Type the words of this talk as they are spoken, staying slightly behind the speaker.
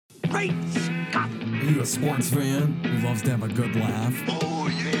Great Scott! Are you a sports fan who loves to have a good laugh? Oh,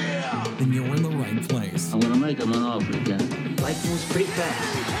 yeah! Then you're in the right place. I'm gonna make him an offer again. Life moves pretty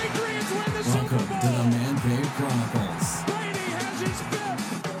fast. Patriots win the Welcome Super Bowl! to the Man Cave Chronicles. Brady has his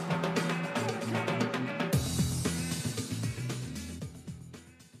fifth!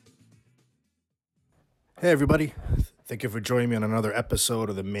 Hey, everybody. Thank you for joining me on another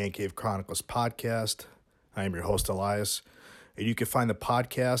episode of the Man Cave Chronicles podcast. I am your host, Elias. And you can find the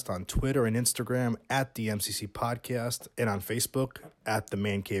podcast on Twitter and Instagram at the MCC Podcast and on Facebook at the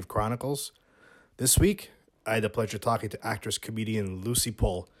Man Cave Chronicles. This week, I had the pleasure of talking to actress-comedian Lucie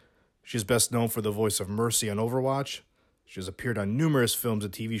Pohl. She's best known for the voice of Mercy on Overwatch. She has appeared on numerous films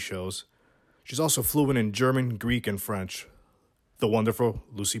and TV shows. She's also fluent in German, Greek, and French. The wonderful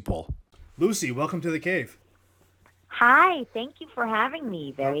Lucie Pohl. Lucie, welcome to the cave. Hi, thank you for having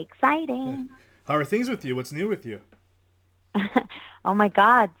me. Very exciting. How are things with you? What's new with you? Oh my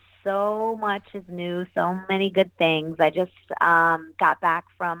God, so much is new, so many good things. I just got back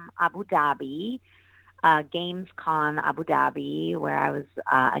from Abu Dhabi, GamesCon Abu Dhabi, where I was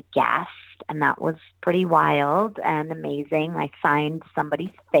a guest, and that was pretty wild and amazing. I signed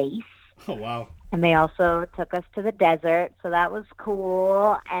somebody's face. Oh, wow. And they also took us to the desert, so that was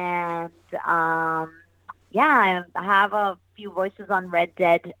cool. And yeah, I have a few voices on Red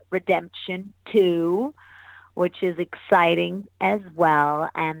Dead Redemption 2, which is exciting as well.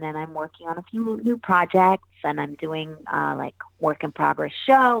 And then I'm working on a few new projects, and I'm doing like work in progress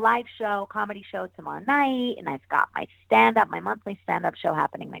show, live show, comedy show tomorrow night. And I've got my monthly stand-up show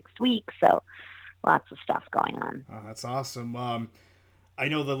happening next week. So lots of stuff going on. Oh, that's awesome. I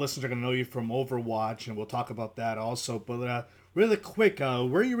know the listeners are going to know you from Overwatch, and we'll talk about that also. But really quick, where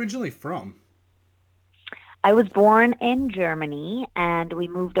are you originally from? I was born in Germany, and we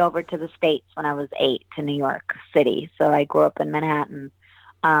moved over to the States when I was 8 to New York City. So I grew up in Manhattan.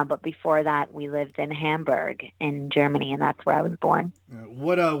 But before that, we lived in Hamburg in Germany, and that's where I was born.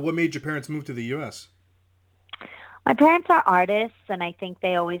 What made your parents move to the U.S.? My parents are artists, and I think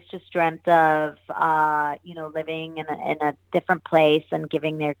they always just dreamt of, living in a different place and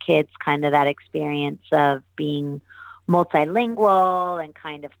giving their kids kind of that experience of being multilingual and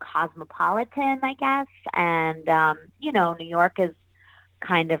kind of cosmopolitan, I guess. And, New York is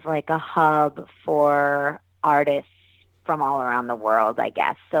kind of like a hub for artists from all around the world, I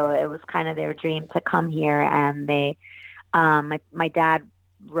guess. So it was kind of their dream to come here. And they, my dad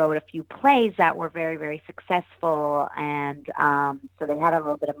wrote a few plays that were very, very successful. And so they had a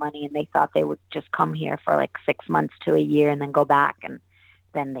little bit of money, and they thought they would just come here for like 6 months to a year and then go back. And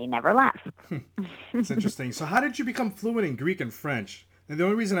then they never left. It's interesting. So how did you become fluent in Greek and French? And the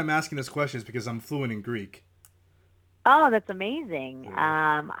only reason I'm asking this question is because I'm fluent in Greek. Oh, that's amazing.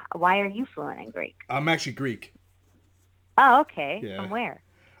 Yeah. Why are you fluent in Greek? I'm actually Greek. Oh, okay. Yeah. From where?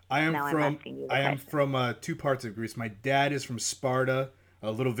 I am I'm from two parts of Greece. My dad is from Sparta,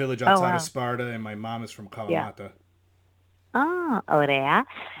 a little village outside of Sparta, and my mom is from Kalamata. Yeah. Oh, Orea.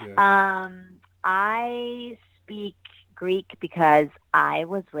 Yeah. I speak Greek because I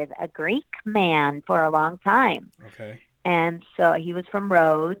was with a Greek man for a long time. Okay. And so he was from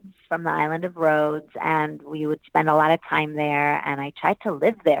Rhodes, from the island of Rhodes, and we would spend a lot of time there. And I tried to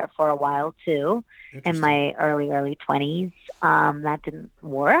live there for a while too, in my early 20s. That didn't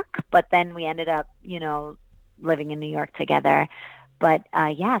work, but then we ended up, living in New York together. But so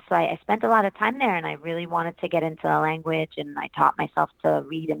I spent a lot of time there, and I really wanted to get into the language, and I taught myself to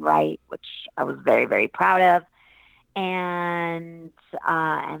read and write, which I was very, very proud of. And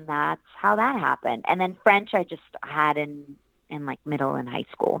that's how that happened. And then French I just had in like middle and high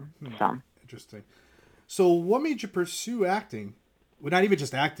school. So interesting. So what made you pursue acting? Well, not even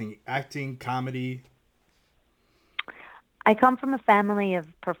just acting, comedy. I come from a family of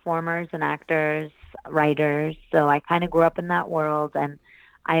performers and actors, writers. So I kind of grew up in that world, and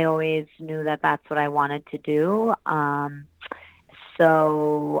I always knew that that's what I wanted to do.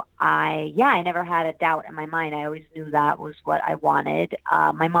 So I never had a doubt in my mind. I always knew that was what I wanted.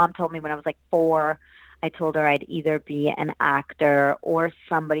 My mom told me when I was like 4, I told her I'd either be an actor or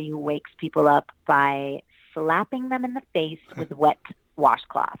somebody who wakes people up by slapping them in the face with wet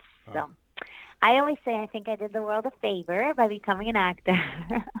washcloths. So I always say I think I did the world a favor by becoming an actor.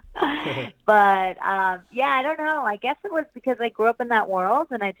 But I don't know. I guess it was because I grew up in that world,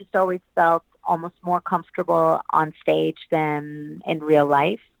 and I just always felt almost more comfortable on stage than in real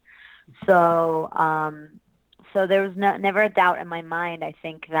life. So there was never a doubt in my mind. I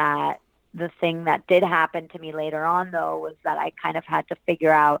think that the thing that did happen to me later on, though, was that I kind of had to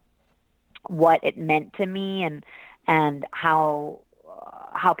figure out what it meant to me and how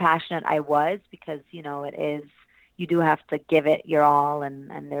passionate I was, because, it is, you do have to give it your all,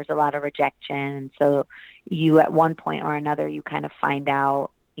 and there's a lot of rejection. And so you, at one point or another, you kind of find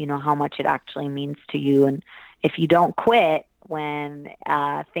out, how much it actually means to you. And if you don't quit when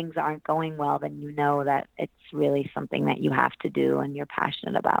things aren't going well, then you know that it's really something that you have to do and you're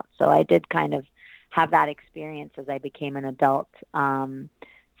passionate about. So I did kind of have that experience as I became an adult.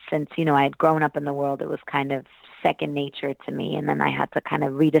 Since, I had grown up in the world, it was kind of second nature to me. And then I had to kind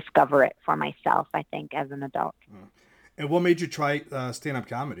of rediscover it for myself, I think, as an adult. And what made you try stand-up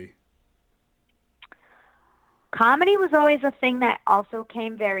comedy? Comedy was always a thing that also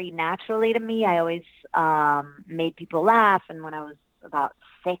came very naturally to me. I always made people laugh. And when I was about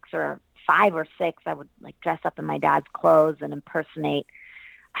 5 or 6, I would dress up in my dad's clothes and impersonate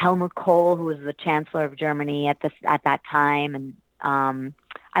Helmut Kohl, who was the Chancellor of Germany at that time. And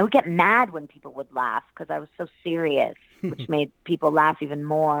I would get mad when people would laugh because I was so serious, which made people laugh even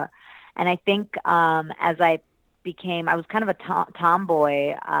more. And I think as I was kind of a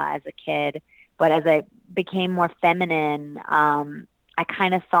tomboy as a kid, but as I became more feminine, I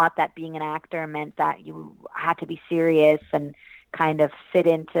kind of thought that being an actor meant that you had to be serious and kind of fit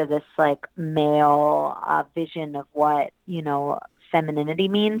into this male vision of what, femininity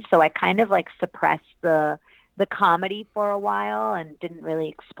means. So I kind of suppressed the comedy for a while and didn't really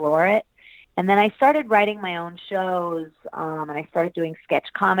explore it. And then I started writing my own shows, and I started doing sketch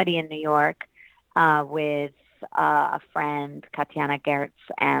comedy in New York with a friend, Katya Gertz.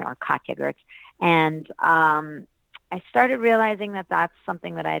 And I started realizing that that's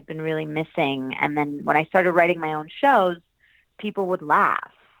something that I had been really missing. And then when I started writing my own shows, people would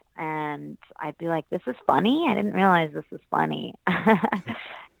laugh. And I'd be like, this is funny? I didn't realize this was funny.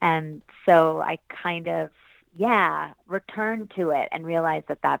 And so I kind of, returned to it and realized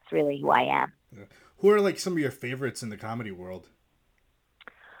that that's really who I am. Yeah. Who are some of your favorites in the comedy world?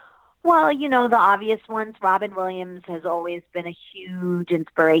 Well, the obvious ones. Robin Williams has always been a huge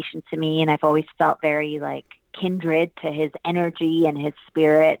inspiration to me, and I've always felt very kindred to his energy and his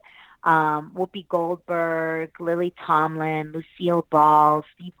spirit. Whoopi Goldberg, Lily Tomlin, Lucille Ball,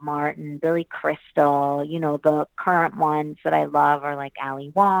 Steve Martin, Billy Crystal. The current ones that I love are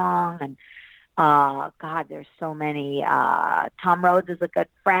Ali Wong, and God, there's so many. Tom Rhodes is a good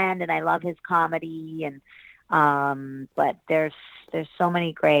friend, and I love his comedy. And but there's so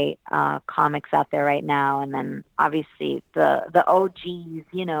many great comics out there right now. And then obviously the OGs,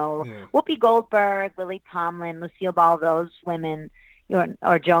 Whoopi Goldberg, Lily Tomlin, Lucille Ball, those women,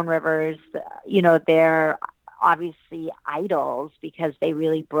 or Joan Rivers, they're obviously idols because they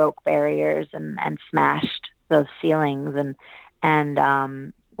really broke barriers and smashed those ceilings and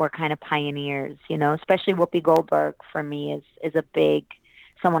were kind of pioneers, especially Whoopi Goldberg for me is a big,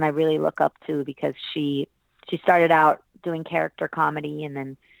 someone I really look up to because she started out doing character comedy, and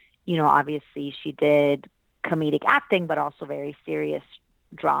then, obviously she did comedic acting, but also very serious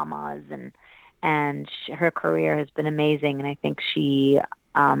dramas, and her career has been amazing. And I think she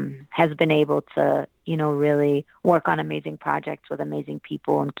has been able to, really work on amazing projects with amazing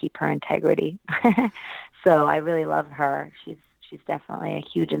people and keep her integrity. So I really love her. She's definitely a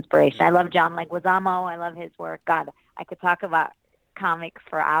huge inspiration. I love John Leguizamo. I love his work. God, I could talk about comics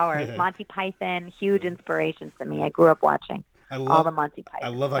for hours. Monty Python, huge inspiration to me. I grew up watching all the Monty Python. I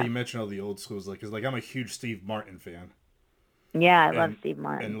love how you mention all the old schools, because I'm a huge Steve Martin fan. Yeah, I love Steve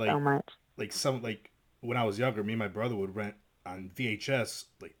Martin so much. When I was younger, me and my brother would rent on VHS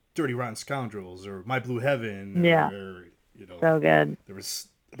Dirty Rotten Scoundrels or My Blue Heaven. Or, so good.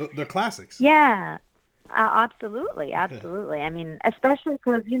 They're classics. Yeah. Absolutely. I mean, especially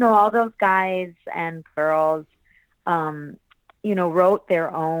because, all those guys and girls, wrote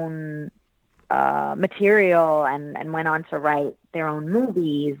their own material and went on to write their own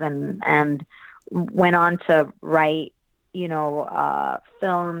movies and went on to write,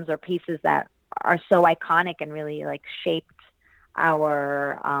 films or pieces that are so iconic and really shaped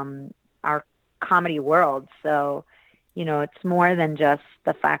our comedy world. So, it's more than just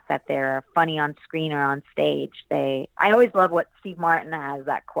the fact that they're funny on screen or on stage. I always love what Steve Martin has,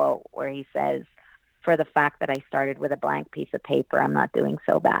 that quote where he says, for the fact that I started with a blank piece of paper, I'm not doing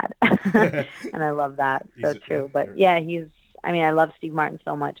so bad. And I love that. So true. But yeah, I love Steve Martin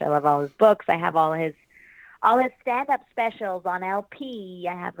so much. I love all his books. I have all his stand-up specials on LP.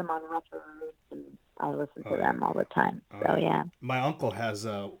 I have them on records, and I listen to them all the time. So yeah. My uncle has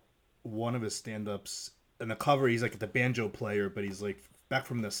one of his stand-ups. In the cover, he's the banjo player, but he's back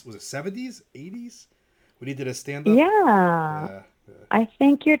from was it 70s, 80s? When he did a stand-up? Yeah. I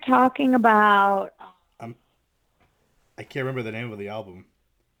think you're talking about... I can't remember the name of the album.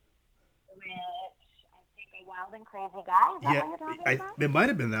 Which I think A Wild and Crazy Guy? Is that what you're talking about? It might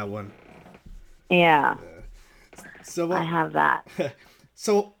have been that one. Yeah. So, I have that.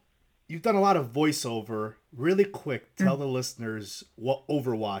 so you've done a lot of voiceover. Really quick, tell the listeners what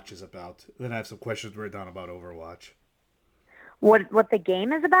Overwatch is about. Then I have some questions written down about Overwatch. What the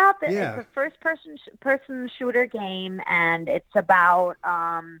game is about? Yeah. It's a person shooter game, and it's about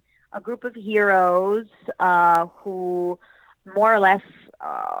a group of heroes who more or less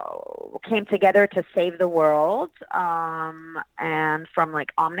came together to save the world, and from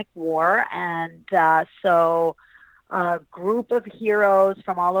like Omnic War, and so a group of heroes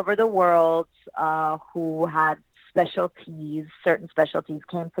from all over the world who had certain specialties,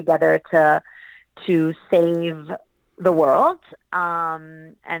 came together to save the world.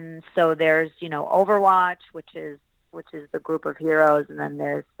 And so there's, Overwatch, which is the group of heroes, and then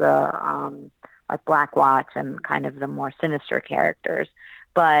there's the like Blackwatch and kind of the more sinister characters.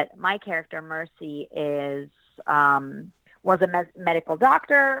 But my character Mercy was a medical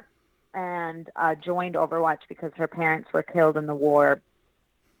doctor and joined Overwatch because her parents were killed in the war,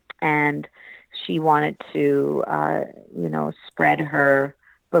 and she wanted to spread her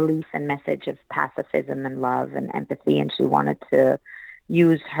belief and message of pacifism and love and empathy, and she wanted to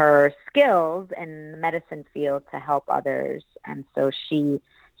use her skills in the medicine field to help others. And so she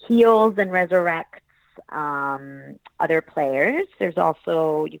heals and resurrects other players. You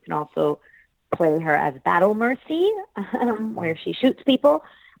can also play her as Battle Mercy, where she shoots people,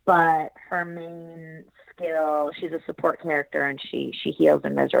 but her main skill, she's a support character, and she heals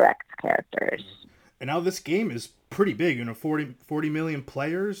and resurrects characters. And now this game is pretty big, 40 million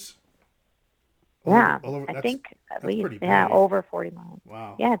players. Yeah, all over, I think at least, pretty big. Over 40 million.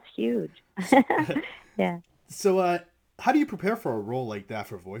 Wow. Yeah, it's huge. Yeah. So, how do you prepare for a role like that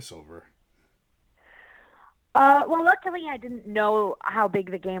for voiceover? Well, luckily I didn't know how big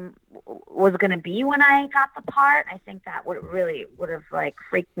the game was going to be when I got the part. I think that would have like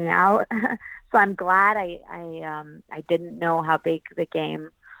freaked me out. So I'm glad I didn't know how big the game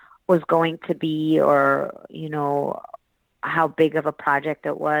was going to be, or how big of a project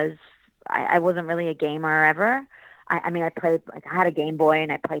it was. I wasn't really a gamer ever. I mean, I had a Game Boy,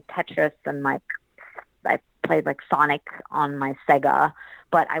 and I played Tetris, and I played like Sonic on my Sega,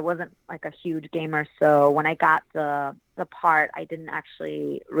 but I wasn't like a huge gamer. So when I got the part, I didn't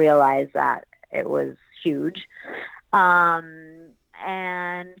actually realize that it was huge. And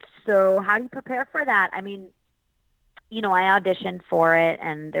so how do you prepare for that? I mean, I auditioned for it,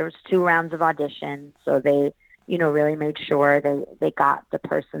 and there was 2 rounds of audition. So they, really made sure they got the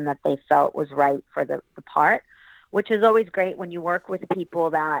person that they felt was right for the part, which is always great when you work with people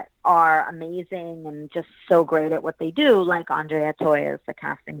that are amazing and just so great at what they do, like Andrea Toya is the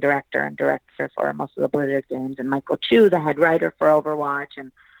casting director and director for most of the Blizzard games, and Michael Chu, the head writer for Overwatch,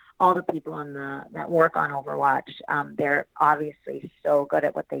 and all the people that work on Overwatch. They're obviously so good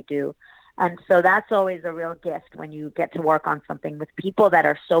at what they do. And so that's always a real gift when you get to work on something with people that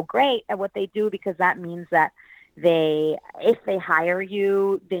are so great at what they do, because that means that if they hire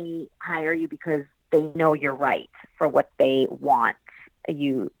you, they hire you because they know you're right for what they want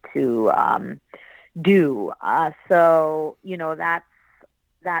you to do. So,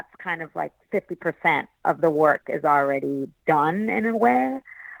 that's kind of like 50% of the work is already done in a way.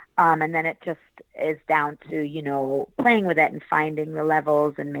 And then it just is down to, playing with it and finding the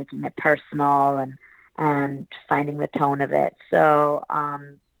levels and making it personal and finding the tone of it. So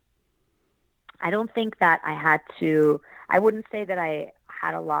I don't think that I wouldn't say that I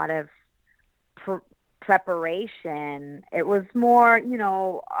had a lot of preparation. It was more,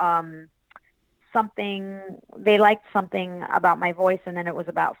 they liked something about my voice, and then it was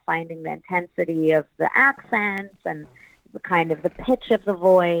about finding the intensity of the accents and the kind of the pitch of the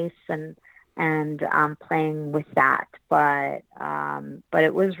voice and playing with that. But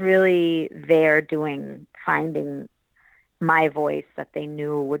it was really finding my voice that they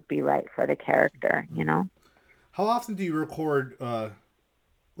knew would be right for the character, How often do you record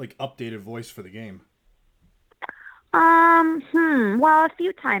like updated voice for the game? Well, a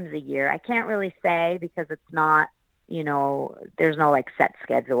few times a year. I can't really say because it's not, there's no like set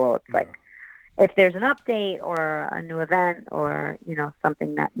schedule. It's like if there's an update or a new event or,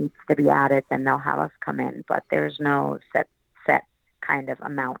 something that needs to be added, then they'll have us come in. But there's no set kind of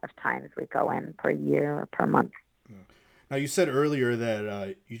amount of times we go in per year or per month. Now, you said earlier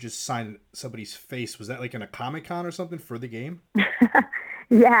that you just signed somebody's face. Was that like in a Comic-Con or something for the game?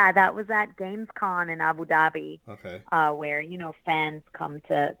 Yeah, that was at Gamescom in Abu Dhabi. Okay. Where, fans come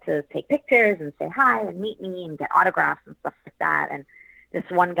to take pictures and say hi and meet me and get autographs and stuff like that. And this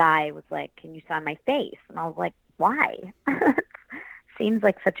one guy was like, "Can you sign my face?" And I was like, "Why?" Seems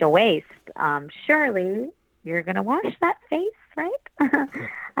like such a waste. Surely you're going to wash that face, right?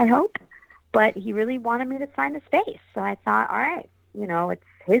 I hope. but he really wanted me to sign his face. So I thought, all right, it's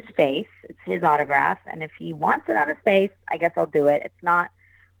his face, it's his autograph, and if he wants it on his face, I guess I'll do it. It's not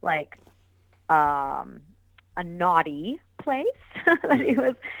like a naughty place that he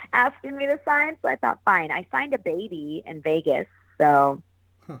was asking me to sign. So I thought, fine. I signed a baby in Vegas. So,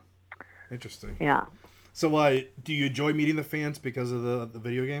 Interesting. Yeah. So, do you enjoy meeting the fans because of the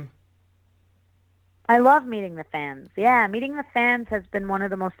video game? I love meeting the fans. Yeah, meeting the fans has been one of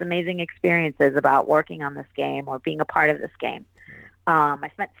the most amazing experiences about working on this game or being a part of this game.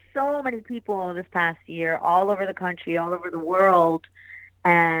 I've met so many people this past year, all over the country, all over the world.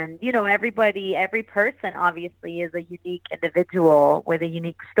 And, every person obviously is a unique individual with a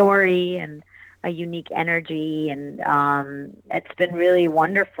unique story and a unique energy. And it's been really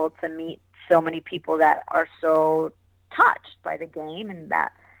wonderful to meet so many people that are so touched by the game and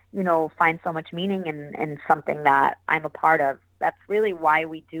that, find so much meaning in something that I'm a part of. That's really why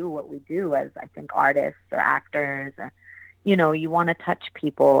we do what we do as, I think, artists or actors. You want to touch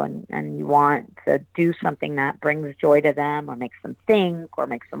people and you want to do something that brings joy to them or makes them think or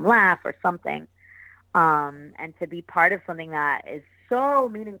makes them laugh or something. And to be part of something that is so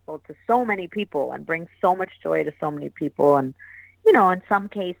meaningful to so many people and brings so much joy to so many people. And, in some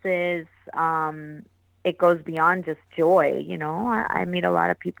cases, it goes beyond just joy. I meet a lot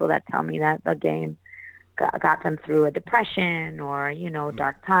of people that tell me that the game got them through a depression or,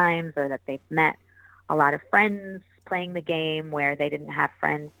 dark times, or that they've met a lot of friends playing the game where they didn't have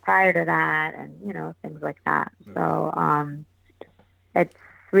friends prior to that, and things like that. So it's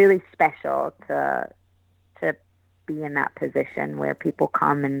really special to be in that position where people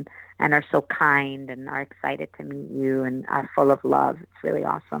come and are so kind and are excited to meet you and are full of love. It's really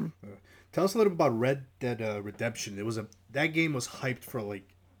awesome. Tell us a little about Red Dead Redemption. That game was hyped for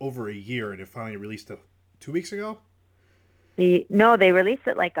like over a year, and it finally released 2 weeks ago. No, they released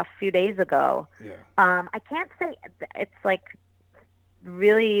it like a few days ago. Yeah. I can't say it's like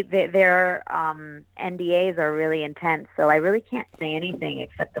really their NDAs are really intense, so I really can't say anything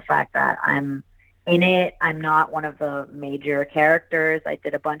except the fact that I'm in it. I'm not one of the major characters. I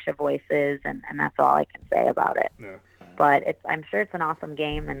did a bunch of voices, and that's all I can say about it. Yeah. But I'm sure it's an awesome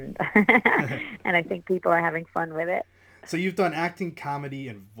game, and and I think people are having fun with it. So you've done acting, comedy,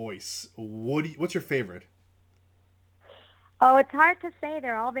 and voice. What's your favorite? Oh, it's hard to say.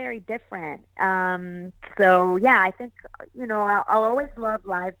 They're all very different. So yeah, I think, I'll always love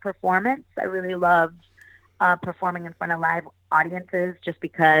live performance. I really love performing in front of live audiences just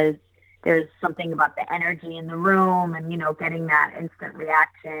because there's something about the energy in the room and, getting that instant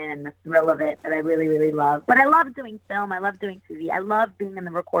reaction and the thrill of it that I really, really love. But I love doing film. I love doing TV. I love being in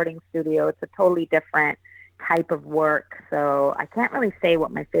the recording studio. It's a totally different type of work. So I can't really say what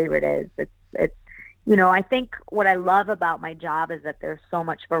my favorite is. It's I think what I love about my job is that there's so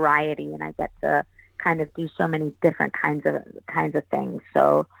much variety and I get to kind of do so many different kinds of things.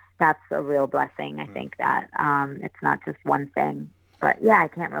 So that's a real blessing. I think that it's not just one thing. But yeah, I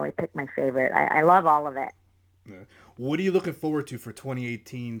can't really pick my favorite. I love all of it. Yeah. What are you looking forward to for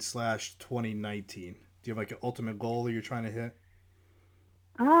 2018/2019? Do you have like an ultimate goal that you're trying to hit?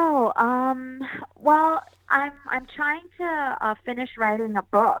 Oh, well, I'm trying to finish writing a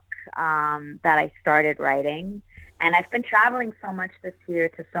book that I started writing, and I've been traveling so much this year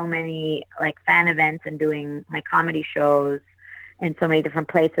to so many like fan events and doing my comedy shows in so many different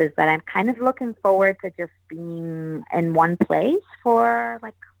places that I'm kind of looking forward to just being in one place for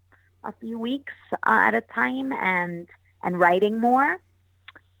like a few weeks at a time and writing more.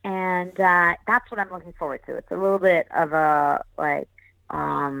 And that's what I'm looking forward to. It's a little bit of a like,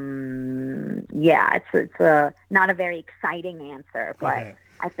 it's a not a very exciting answer, but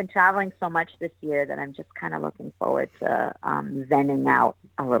I've been traveling so much this year that I'm just kind of looking forward to zenning out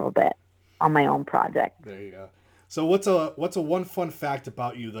a little bit on my own project. There you go. So what's a one fun fact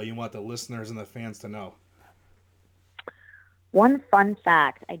about you that you want the listeners and the fans to know? One fun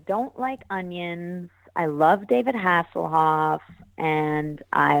fact: I don't like onions. I love David Hasselhoff, and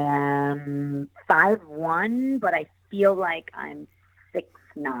I am 5'1", but I feel like I'm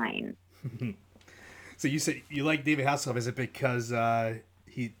 6'9". So you said you like David Hasselhoff. Is it because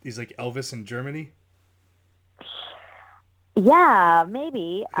he's like Elvis in Germany? Yeah,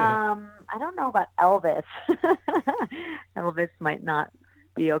 maybe. I don't know about Elvis. Elvis might not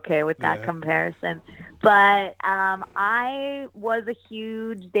be okay with that comparison. But I was a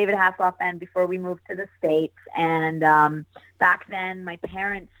huge David Hasselhoff fan before we moved to the States. And back then, my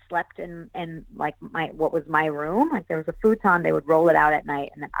parents slept in like what was my room. Like there was a futon. They would roll it out at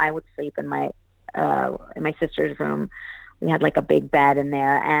night, and then I would sleep in my sister's room. We had like a big bed in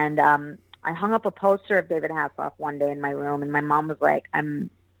there, and I hung up a poster of David Hasselhoff one day in my room, and my mom was like, I'm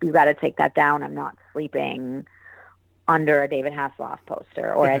you got to take that down. I'm not sleeping under a David Hasselhoff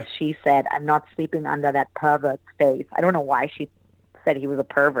poster. Or as she said, I'm not sleeping under that pervert's face. I don't know why she said he was a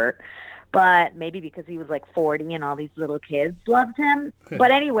pervert, but maybe because he was like 40 and all these little kids loved him.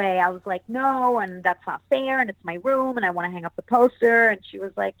 But anyway, I was like, no, and that's not fair, and it's my room, and I want to hang up the poster. And she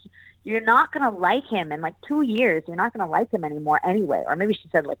was like, you're not going to like him in like 2 years. You're not going to like him anymore anyway. Or maybe she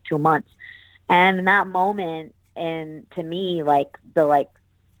said like 2 months. And in that moment, and to me, like the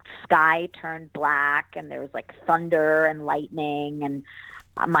sky turned black, and there was like thunder and lightning, and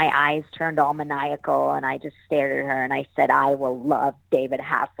my eyes turned all maniacal, and I just stared at her and I said, I will love David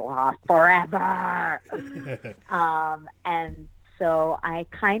Hasselhoff forever. And so I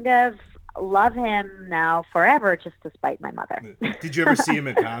kind of love him now forever, just to spite my mother. Did you ever see him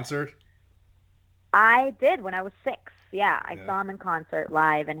in concert? I did when I was 6. Yeah, I saw him in concert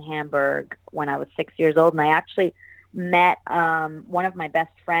live in Hamburg when I was 6 years old. And I actually met one of my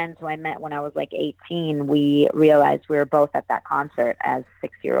best friends who I met when I was like 18. We realized we were both at that concert as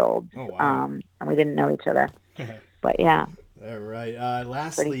 6-year-olds. Oh, wow. And we didn't know each other. But yeah. All right.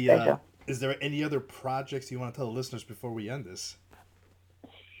 Lastly, is there any other projects you want to tell the listeners before we end this?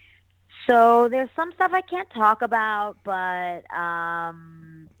 So there's some stuff I can't talk about, but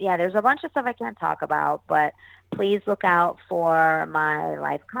there's a bunch of stuff I can't talk about, but please look out for my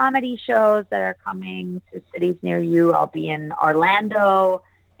live comedy shows that are coming to cities near you. I'll be in Orlando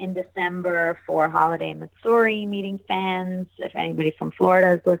in December for Holiday Missouri, meeting fans. If anybody from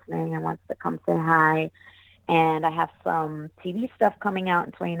Florida is listening and wants to come say hi. And I have some TV stuff coming out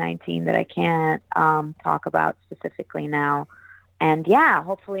in 2019 that I can't talk about specifically now. And yeah,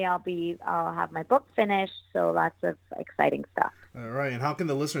 hopefully I'll have my book finished. So lots of exciting stuff. All right. And how can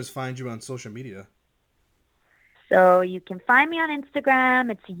the listeners find you on social media? So you can find me on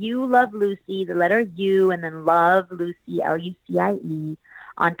Instagram. It's You Love Lucie, the letter U, and then Love Lucie, Lucie.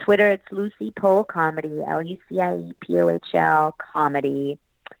 On Twitter, it's Lucie Pohl Comedy, LuciePohl Comedy.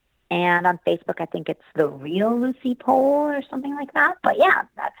 And on Facebook, I think it's The Real Lucie Pohl or something like that. But yeah,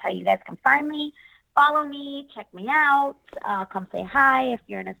 that's how you guys can find me. Follow me, check me out, come say hi if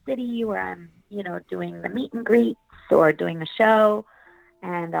you're in a city where I'm, doing the meet and greets or doing a show.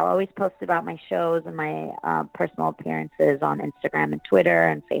 And I'll always post about my shows and my personal appearances on Instagram and Twitter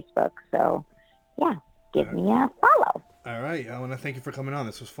and Facebook. So, yeah, give me a follow. All right. I want to thank you for coming on.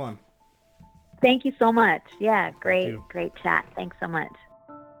 This was fun. Thank you so much. Yeah, great chat. Thanks so much.